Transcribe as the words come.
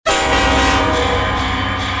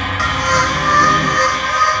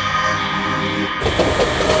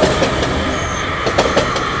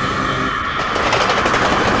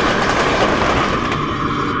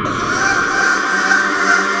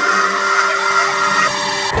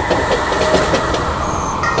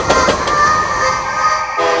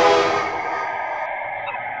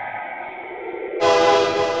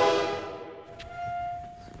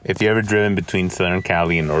If you ever driven between Southern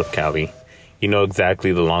Cali and North Cali, you know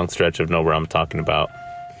exactly the long stretch of nowhere I'm talking about.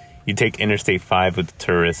 You take Interstate 5 with the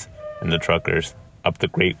tourists and the truckers, up the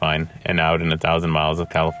Grapevine and out in 1,000 miles of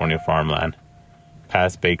California farmland,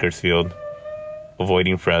 past Bakersfield,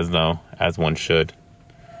 avoiding Fresno, as one should.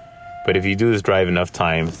 But if you do this drive enough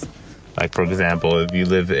times, like for example, if you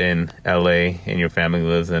live in LA and your family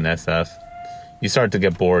lives in SF, you start to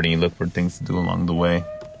get bored and you look for things to do along the way.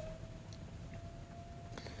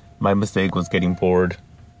 My mistake was getting bored.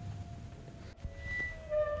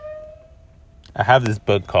 I have this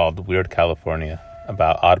book called Weird California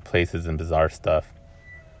about odd places and bizarre stuff.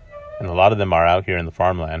 And a lot of them are out here in the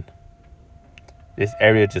farmland. This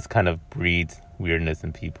area just kind of breeds weirdness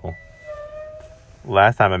in people.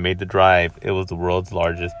 Last time I made the drive, it was the world's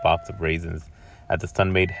largest box of raisins at the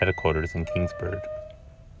Sunmade headquarters in Kingsburg.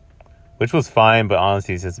 Which was fine, but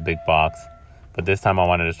honestly it's just a big box. But this time I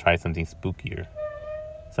wanted to try something spookier.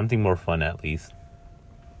 Something more fun at least.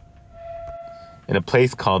 In a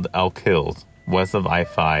place called Elk Hills, west of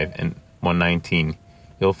I-5 and 119,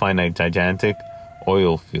 you'll find a gigantic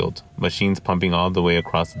oil field, machines pumping all the way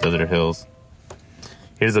across the desert hills.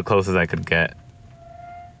 Here's the closest I could get.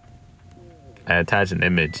 I attached an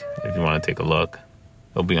image if you want to take a look.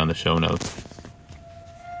 It'll be on the show notes.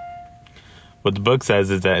 What the book says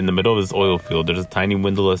is that in the middle of this oil field, there's a tiny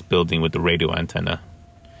windowless building with a radio antenna.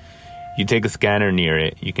 You take a scanner near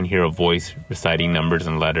it, you can hear a voice reciting numbers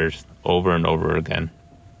and letters over and over again.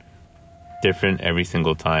 Different every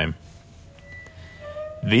single time.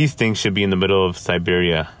 These things should be in the middle of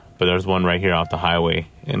Siberia, but there's one right here off the highway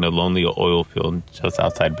in a lonely oil field just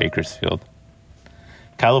outside Bakersfield.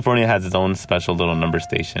 California has its own special little number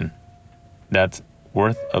station. That's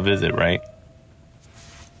worth a visit, right?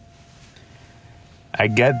 I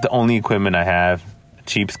get the only equipment I have, a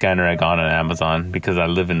cheap scanner I got on Amazon because I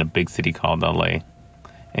live in a big city called LA,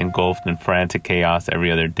 engulfed in frantic chaos every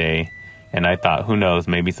other day, and I thought, who knows,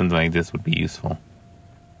 maybe something like this would be useful.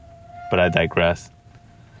 But I digress.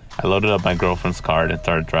 I loaded up my girlfriend's car and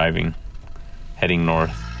started driving, heading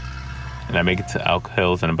north, and I make it to Elk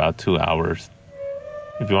Hills in about 2 hours.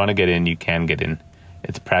 If you want to get in, you can get in.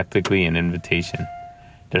 It's practically an invitation.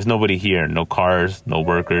 There's nobody here, no cars, no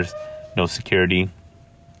workers, no security.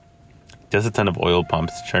 Just a ton of oil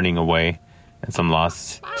pumps churning away and some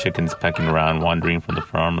lost chickens pecking around wandering from the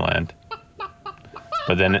farmland.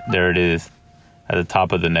 But then there it is, at the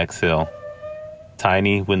top of the next hill.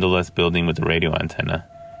 Tiny, windowless building with a radio antenna.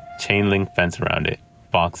 Chain link fence around it,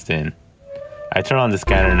 boxed in. I turn on the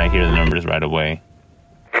scanner and I hear the numbers right away.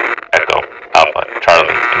 Echo, Alpha,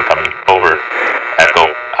 Charlie, incoming, over.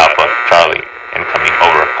 Echo, Alpha, Charlie, incoming,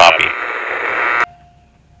 over, copy.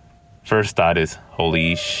 First thought is,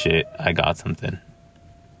 holy shit, I got something.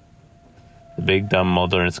 The big dumb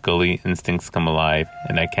Mulder and Scully instincts come alive,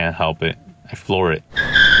 and I can't help it. I floor it.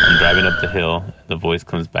 I'm driving up the hill, and the voice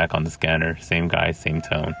comes back on the scanner. Same guy, same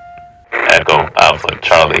tone. Echo, Alpha,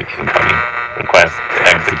 Charlie, incoming. Request to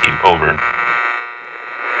execute, over.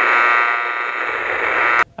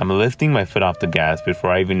 I'm lifting my foot off the gas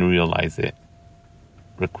before I even realize it.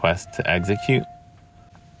 Request to execute?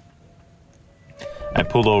 I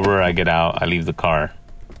pull over, I get out, I leave the car.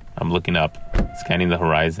 I'm looking up, scanning the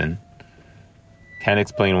horizon. Can't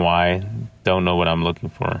explain why, don't know what I'm looking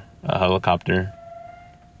for. A helicopter?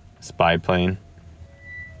 A spy plane?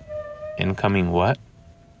 Incoming what?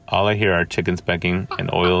 All I hear are chickens pecking and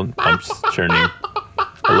oil pumps churning.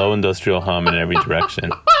 A low industrial hum in every direction.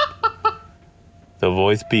 The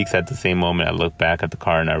voice peaks at the same moment I look back at the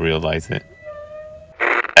car and I realize it.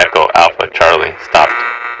 Echo Alpha Charlie, stopped.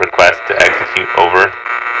 Request to execute, over.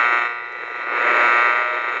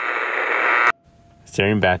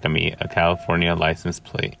 Staring back at me, a California license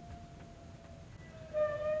plate.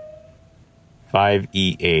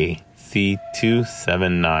 5EA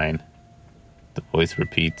C279. The voice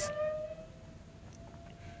repeats.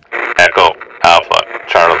 Echo Alpha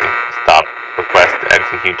Charlie, stop. Request to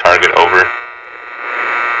execute, target, over.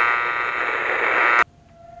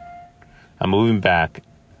 I'm moving back.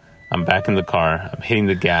 I'm back in the car. I'm hitting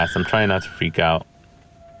the gas. I'm trying not to freak out.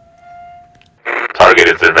 Target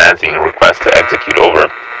is advancing. Request to execute, over.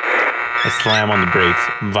 I slam on the brakes.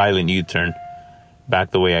 Violent U-turn.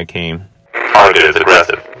 Back the way I came. Target is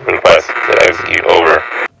aggressive. Request to execute, over.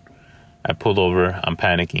 I pulled over. I'm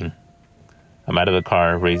panicking. I'm out of the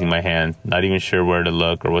car, raising my hand, not even sure where to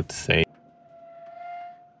look or what to say.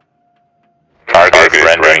 Target is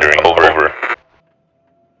rendering, over.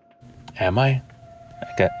 Am I?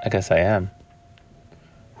 I guess I am.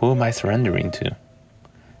 Who am I surrendering to?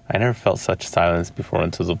 I never felt such silence before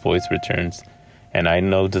until the voice returns, and I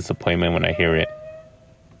know disappointment when I hear it.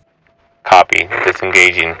 Copy. copy.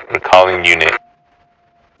 Disengaging. Recalling unit.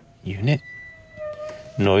 Unit?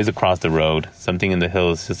 Noise across the road. Something in the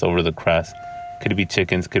hills just over the crest. Could it be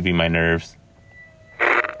chickens? Could be my nerves.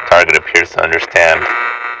 Target appears to understand.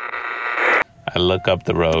 I look up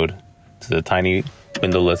the road to the tiny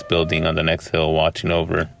windowless building on the next hill watching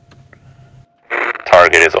over.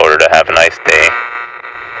 Target is ordered to have a nice day.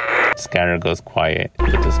 Scanner goes quiet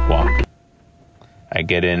with a squawk. I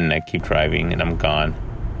get in and I keep driving and I'm gone.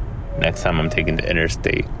 Next time I'm taking the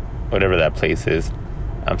interstate, whatever that place is,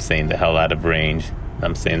 I'm staying the hell out of range.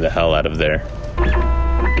 I'm staying the hell out of there.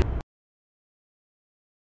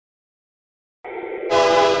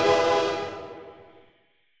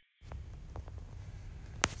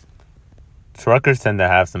 Truckers tend to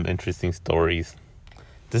have some interesting stories.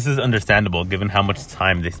 This is understandable given how much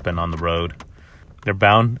time they spend on the road. They're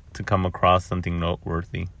bound to come across something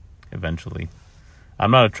noteworthy eventually.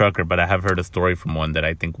 I'm not a trucker, but I have heard a story from one that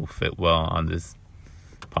I think will fit well on this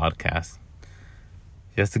podcast.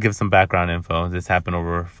 Just to give some background info, this happened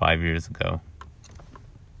over 5 years ago.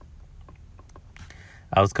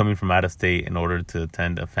 I was coming from out of state in order to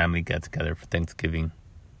attend a family get-together for Thanksgiving.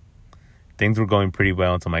 Things were going pretty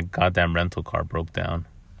well until my goddamn rental car broke down.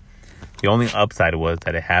 The only upside was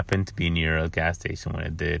that it happened to be near a gas station when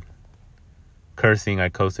it did. Cursing, I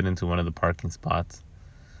coasted into one of the parking spots.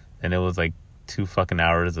 And it was like 2 fucking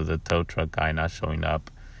hours of the tow truck guy not showing up,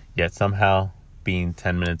 yet somehow being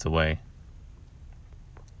 10 minutes away.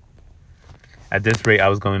 At this rate, I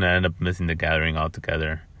was going to end up missing the gathering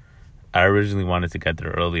altogether. I originally wanted to get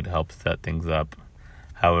there early to help set things up.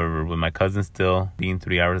 However, with my cousin still being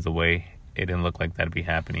 3 hours away, it didn't look like that'd be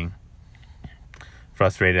happening.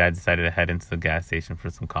 Frustrated, I decided to head into the gas station for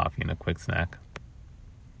some coffee and a quick snack.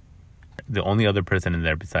 The only other person in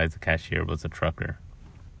there besides the cashier was a trucker.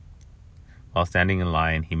 While standing in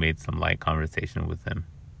line, he made some light conversation with him.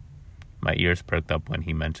 My ears perked up when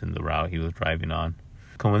he mentioned the route he was driving on.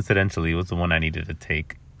 Coincidentally, it was the one I needed to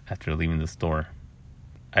take after leaving the store.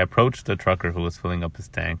 I approached the trucker who was filling up his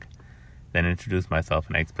tank, then introduced myself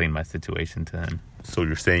and I explained my situation to him. So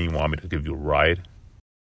you're saying you want me to give you a ride?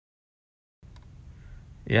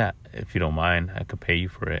 Yeah, if you don't mind, I could pay you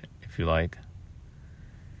for it, if you like.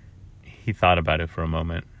 He thought about it for a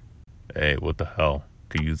moment. Hey, what the hell?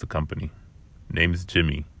 Could use the company. Name's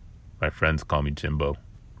Jimmy. My friends call me Jimbo.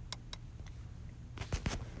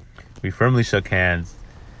 We firmly shook hands,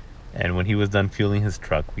 and when he was done fueling his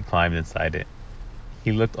truck, we climbed inside it.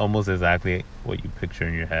 He looked almost exactly what you picture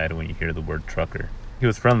in your head when you hear the word trucker. He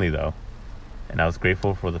was friendly, though, and I was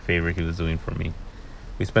grateful for the favor he was doing for me.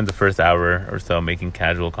 We spent the first hour or so making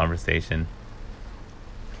casual conversation.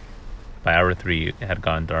 By hour 3, it had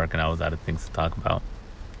gone dark and I was out of things to talk about.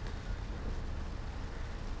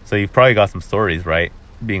 So you've probably got some stories, right?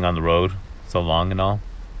 Being on the road so long and all.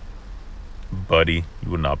 Buddy,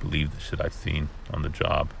 you would not believe the shit I've seen on the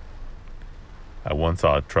job. I once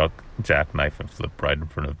saw a truck jackknife and flip right in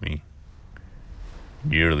front of me.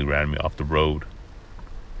 Nearly ran me off the road.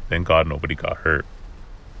 Thank God nobody got hurt.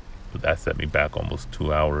 But that set me back almost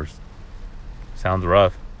 2 hours. Sounds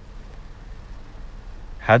rough.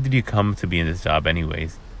 How did you come to be in this job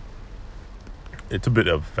anyways? It's a bit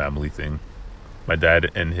of a family thing. My dad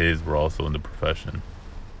and his were also in the profession.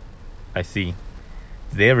 I see.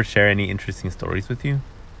 Did they ever share any interesting stories with you?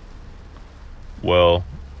 Well,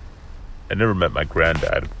 I never met my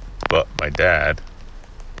granddad, but my dad...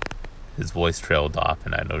 His voice trailed off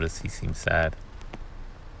and I noticed he seemed sad.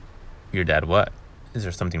 Your dad what? Is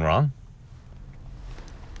there something wrong?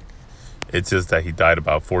 It's just that he died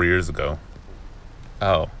about 4 years ago.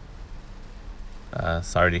 Oh.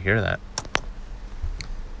 Sorry to hear that.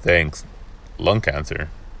 Thanks. Lung cancer.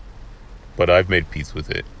 But I've made peace with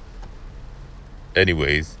it.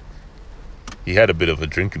 Anyways, he had a bit of a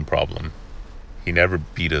drinking problem. He never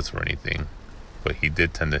beat us or anything, but he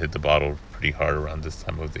did tend to hit the bottle pretty hard around this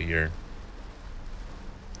time of the year.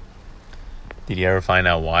 Did you ever find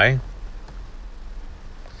out why?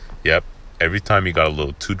 Yep. Every time he got a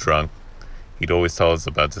little too drunk, he'd always tell us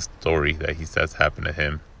about the story that he says happened to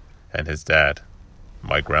him and his dad,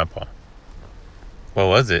 my grandpa. What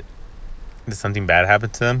was it? Did something bad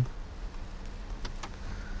happen to them?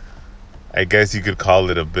 I guess you could call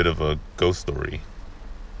it a bit of a ghost story.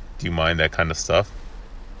 Do you mind that kind of stuff?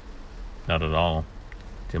 Not at all.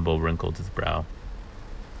 Jimbo wrinkled his brow.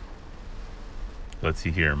 Let's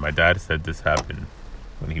see here. My dad said this happened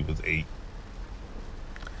when he was 8.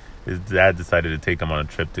 His dad decided to take him on a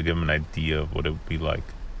trip to give him an idea of what it would be like.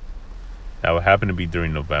 Now, it happened to be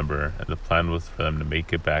during November, and the plan was for them to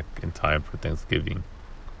make it back in time for Thanksgiving.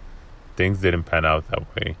 Things didn't pan out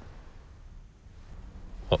that way.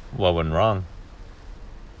 What went wrong?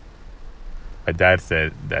 My dad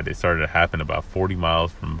said that it started to happen about 40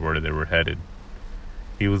 miles from where they were headed.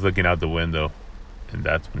 He was looking out the window, and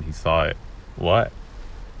that's when he saw it. What?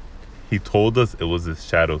 He told us it was this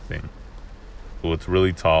shadow thing. It was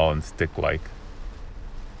really tall and stick-like.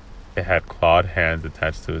 It had clawed hands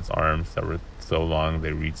attached to its arms that were so long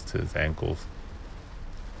they reached to his ankles.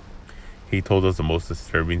 He told us the most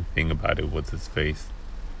disturbing thing about it was his face.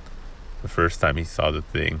 The first time he saw the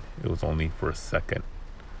thing, it was only for a second,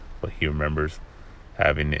 but he remembers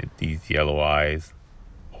having these yellow eyes,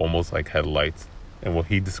 almost like headlights, and what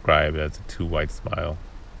he described as a too-wide smile.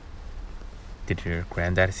 Did your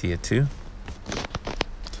granddad see it too?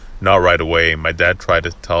 Not right away. My dad tried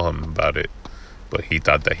to tell him about it, but he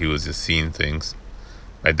thought that he was just seeing things.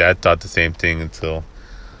 My dad thought the same thing until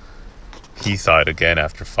he saw it again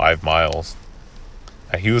after 5 miles.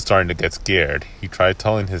 And he was starting to get scared. He tried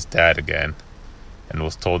telling his dad again and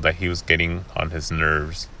was told that he was getting on his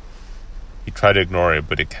nerves. He tried to ignore it,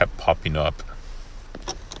 but it kept popping up.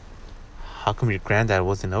 How come your granddad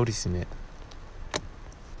wasn't noticing it?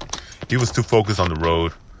 He was too focused on the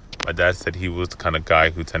road. My dad said he was the kind of guy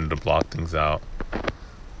who tended to block things out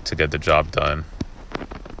to get the job done.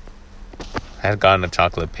 I had gotten a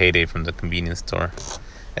chocolate payday from the convenience store.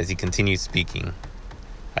 As he continued speaking,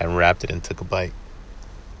 I unwrapped it and took a bite.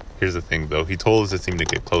 Here's the thing, though. He told us it seemed to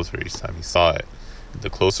get closer each time he saw it. The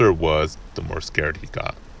closer it was, the more scared he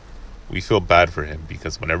got. We feel bad for him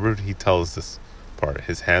because whenever he tells this part,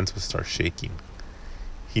 his hands would start shaking.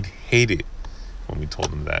 He'd hate it when we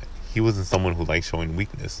told him that. He wasn't someone who liked showing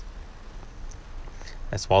weakness.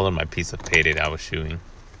 I swallowed my piece of payday that I was chewing.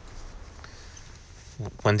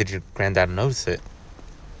 When did your granddad notice it?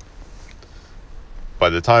 By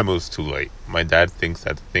the time it was too late, my dad thinks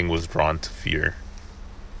that the thing was drawn to fear.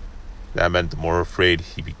 That meant the more afraid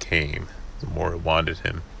he became, the more it wanted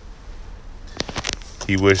him.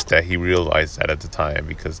 He wished that he realized that at the time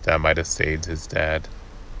because that might have saved his dad.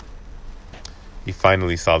 He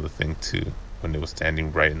finally saw the thing too, when it was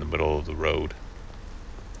standing right in the middle of the road.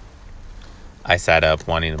 I sat up,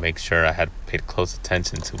 wanting to make sure I had paid close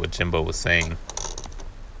attention to what Jimbo was saying.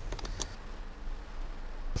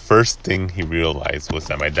 The first thing he realized was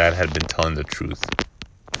that my dad had been telling the truth.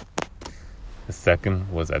 The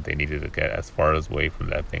second was that they needed to get as far away from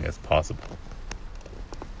that thing as possible.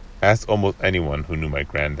 Ask almost anyone who knew my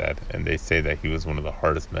granddad, and they say that he was one of the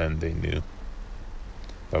hardest men they knew.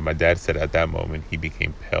 But my dad said at that moment he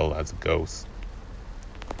became pale as a ghost.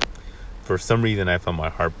 For some reason, I felt my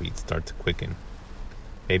heartbeat start to quicken.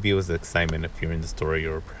 Maybe it was the excitement of hearing the story,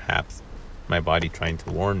 or perhaps my body trying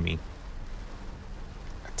to warn me.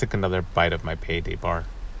 I took another bite of my payday bar.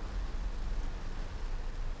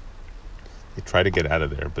 He tried to get out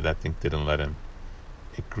of there, but that thing didn't let him.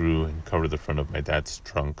 It grew and covered the front of my dad's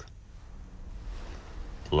trunk.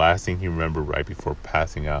 The last thing he remembered right before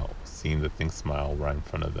passing out was seeing the thing smile right in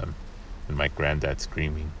front of them, and my granddad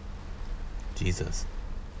screaming. Jesus.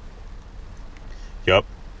 Yup.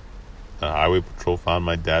 The highway patrol found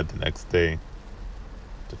my dad the next day.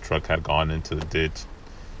 The truck had gone into the ditch.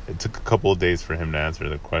 It took a couple of days for him to answer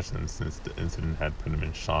the questions since the incident had put him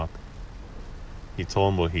in shock. He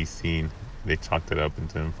told them what he'd seen. They chalked it up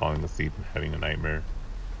into him falling asleep and having a nightmare.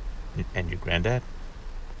 And your granddad?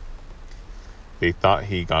 They thought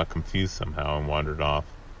he got confused somehow and wandered off.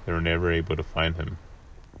 They were never able to find him.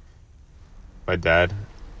 My dad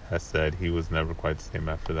has said he was never quite the same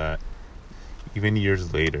after that. Even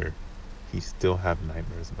years later, he still had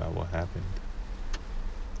nightmares about what happened.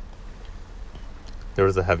 There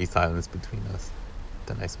was a heavy silence between us.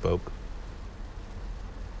 Then I spoke.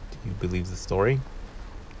 Do you believe the story?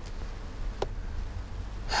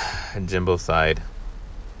 And Jimbo sighed.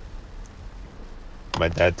 My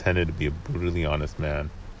dad tended to be a brutally honest man.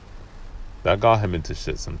 That got him into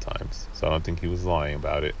shit sometimes, so I don't think he was lying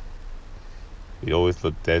about it. He always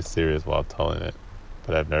looked dead serious while telling it,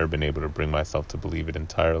 but I've never been able to bring myself to believe it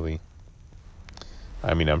entirely.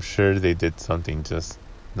 I mean, I'm sure they did something, just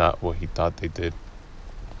not what he thought they did.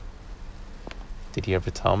 Did he ever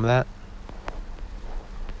tell him that?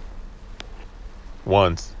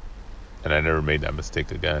 Once, and I never made that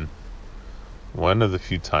mistake again. One of the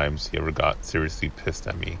few times he ever got seriously pissed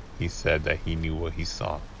at me, he said that he knew what he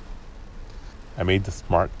saw. I made the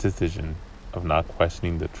smart decision of not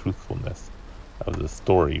questioning the truthfulness of the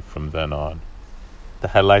story from then on. The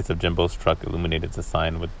headlights of Jimbo's truck illuminated the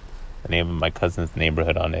sign with the name of my cousin's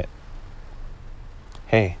neighborhood on it.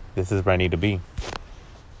 Hey, this is where I need to be.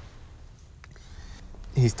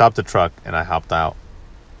 He stopped the truck and I hopped out.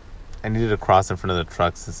 I needed to cross in front of the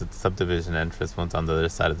truck since the subdivision entrance was on the other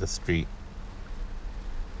side of the street.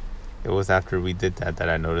 It was after we did that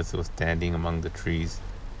I noticed it was standing among the trees.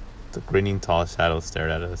 The grinning tall shadow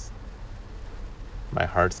stared at us. My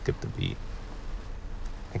heart skipped a beat.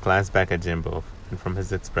 I glanced back at Jimbo, and from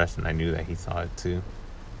his expression I knew that he saw it too.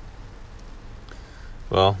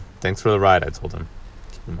 Well, thanks for the ride, I told him,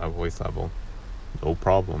 keeping my voice level. No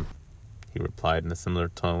problem, he replied in a similar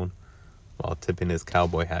tone, while tipping his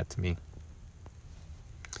cowboy hat to me.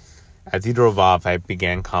 As he drove off, I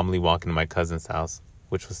began calmly walking to my cousin's house,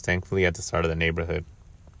 which was thankfully at the start of the neighborhood.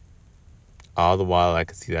 All the while, I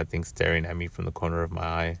could see that thing staring at me from the corner of my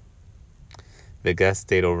eye. The guests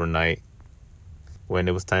stayed overnight. When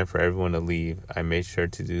it was time for everyone to leave, I made sure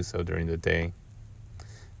to do so during the day.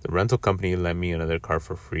 The rental company lent me another car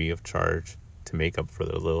for free of charge to make up for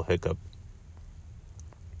the little hiccup.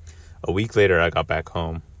 A week later, I got back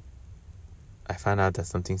home. I found out that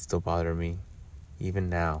something still bothered me, even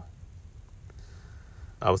now.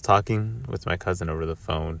 I was talking with my cousin over the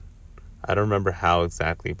phone. I don't remember how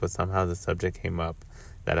exactly, but somehow the subject came up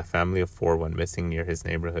that a family of 4 went missing near his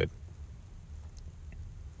neighborhood.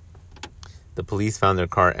 The police found their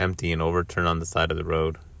car empty and overturned on the side of the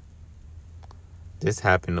road. This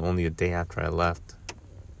happened only a day after I left.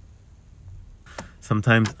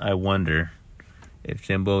 Sometimes I wonder if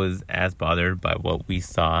Jimbo is as bothered by what we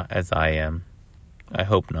saw as I am. I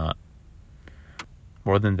hope not.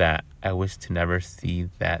 More than that, I wish to never see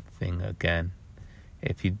that thing again.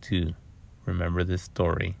 If you do, remember this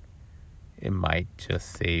story. It might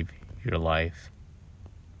just save your life.